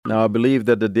Now, I believe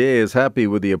that the DA is happy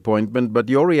with the appointment, but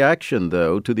your reaction,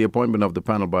 though, to the appointment of the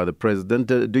panel by the President,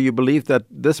 do you believe that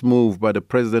this move by the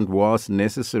President was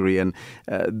necessary and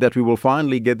that we will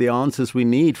finally get the answers we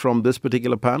need from this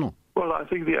particular panel? Well, I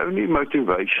think the only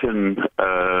motivation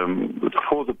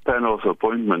for the panel's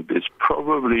appointment is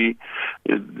probably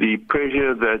the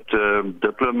pressure that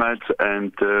diplomats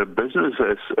and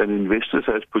businesses and investors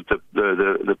has put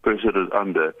the president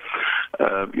under.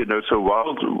 So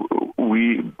while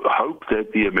we hope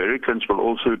that the Americans will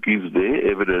also give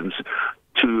their evidence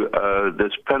to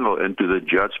this panel and to the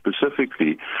judge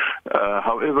specifically.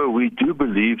 However, we do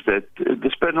believe that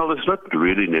this panel is not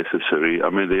really necessary. I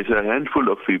mean, there's a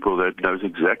handful of people that knows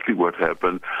exactly what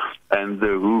happened and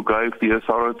who gave the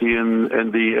authority and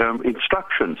the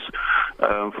instructions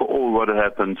for all what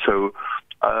happened. So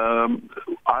I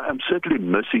am certainly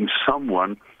missing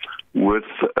someone with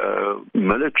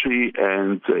military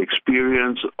and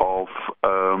experience of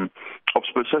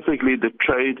specifically the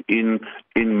trade in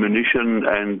munition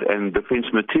and defense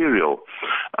material.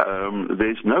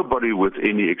 There's nobody with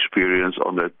any experience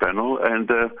on that panel, and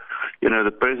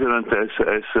the president has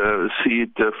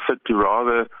seen it fit to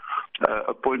rather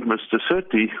appoint Mr.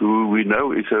 Sethi, who we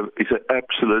know is an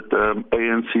absolute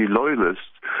ANC loyalist.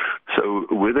 So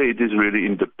whether it is really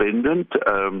independent,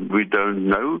 we don't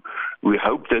know. We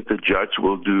hope that the judge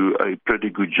will do a pretty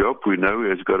good job. We know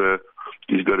he's got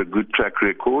a good track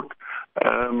record,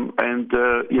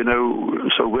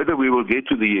 so whether we will get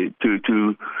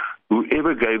to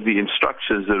whoever gave the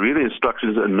instructions, the real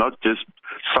instructions, and not just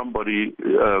somebody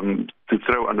to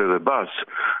throw under the bus.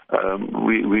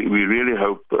 We really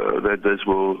hope that this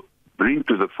will bring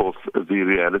to the fore the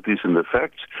realities and the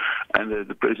facts, and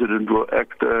the president will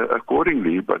act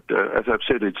accordingly. But as I've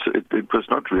said, it was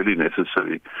not really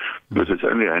necessary because it's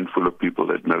only a handful of people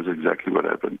that knows exactly what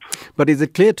happened. But is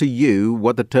it clear to you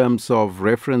what the terms of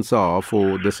reference are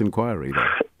for this inquiry, though?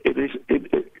 It is.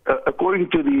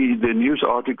 According to the news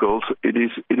articles, it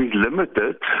is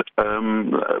limited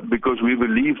because we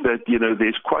believe that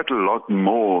there's quite a lot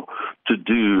more to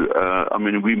do.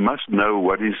 We must know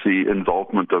what is the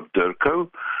involvement of DIRCO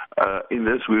in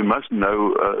this. We must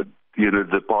know the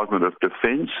Department of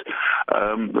Defense.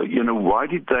 Why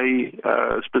did they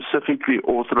specifically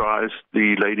authorize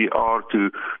the Lady R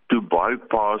to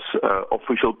bypass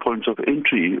official points of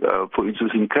entry, for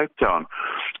instance, in Cape Town,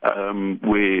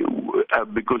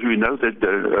 because we know that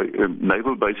the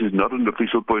naval base is not an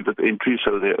official point of entry,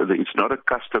 so it's not a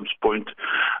customs point,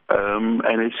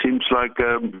 and it seems like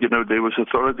there was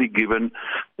authority given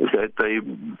that they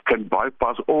can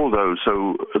bypass all those.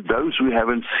 So those we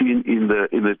haven't seen in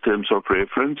the terms of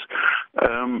reference,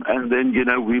 and then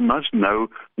we must know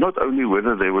not only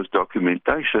whether there was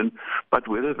documentation, but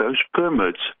whether those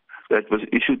permits that was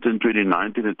issued in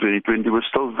 2019 and 2020 were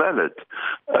still valid.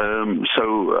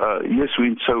 Yes,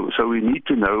 we need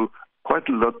to know quite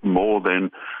a lot more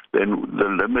than the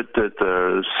limited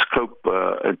scope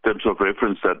in terms of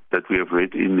reference that we have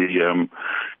read in the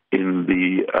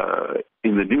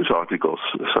news articles,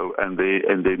 and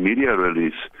the media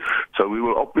release. So we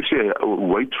will obviously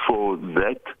wait for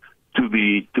that to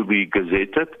be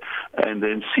gazetted, and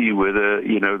then see whether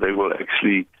they will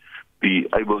actually be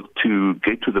able to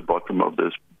get to the bottom of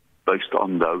this based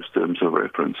on those terms of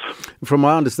reference. From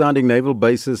my understanding, naval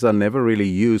bases are never really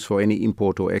used for any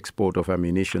import or export of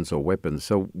ammunition or weapons.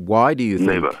 So why do you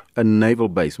think a naval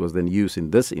base was then used in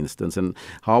this instance, and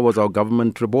how was our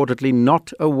government reportedly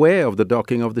not aware of the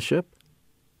docking of the ship?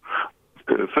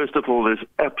 First of all, there's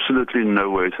absolutely no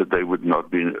way that they would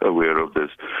not be aware of this.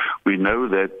 We know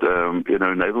that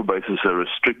naval bases are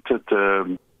restricted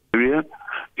area.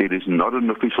 It is not an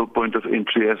official point of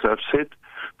entry, as I've said.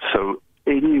 So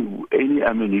any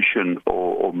ammunition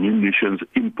or munitions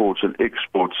imports and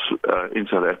exports in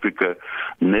South Africa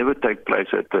never take place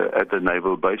at the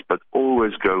naval base, but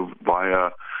always go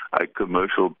via a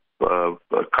commercial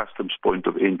customs point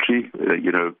of entry.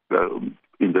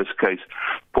 In this case,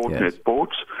 Portnet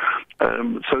ports.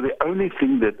 So the only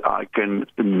thing that I can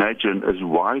imagine is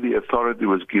why the authority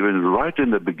was given right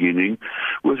in the beginning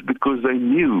was because they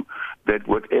knew that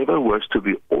whatever was to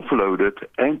be offloaded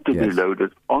and to be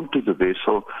loaded onto the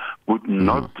vessel would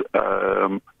not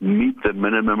meet the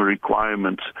minimum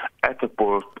requirements at the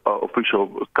port,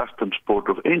 official customs port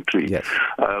of entry.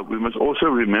 We must also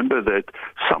remember that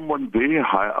someone very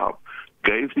high up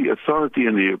gave the authority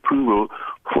and the approval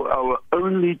for our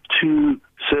only two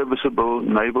serviceable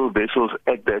naval vessels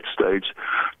at that stage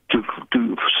to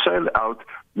sail out,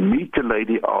 meet the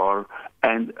Lady R,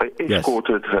 and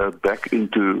escorted her back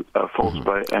into False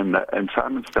Bay and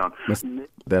Simonstown.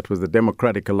 That was the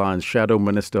Democratic Alliance Shadow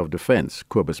Minister of Defense,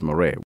 Kobus Marais.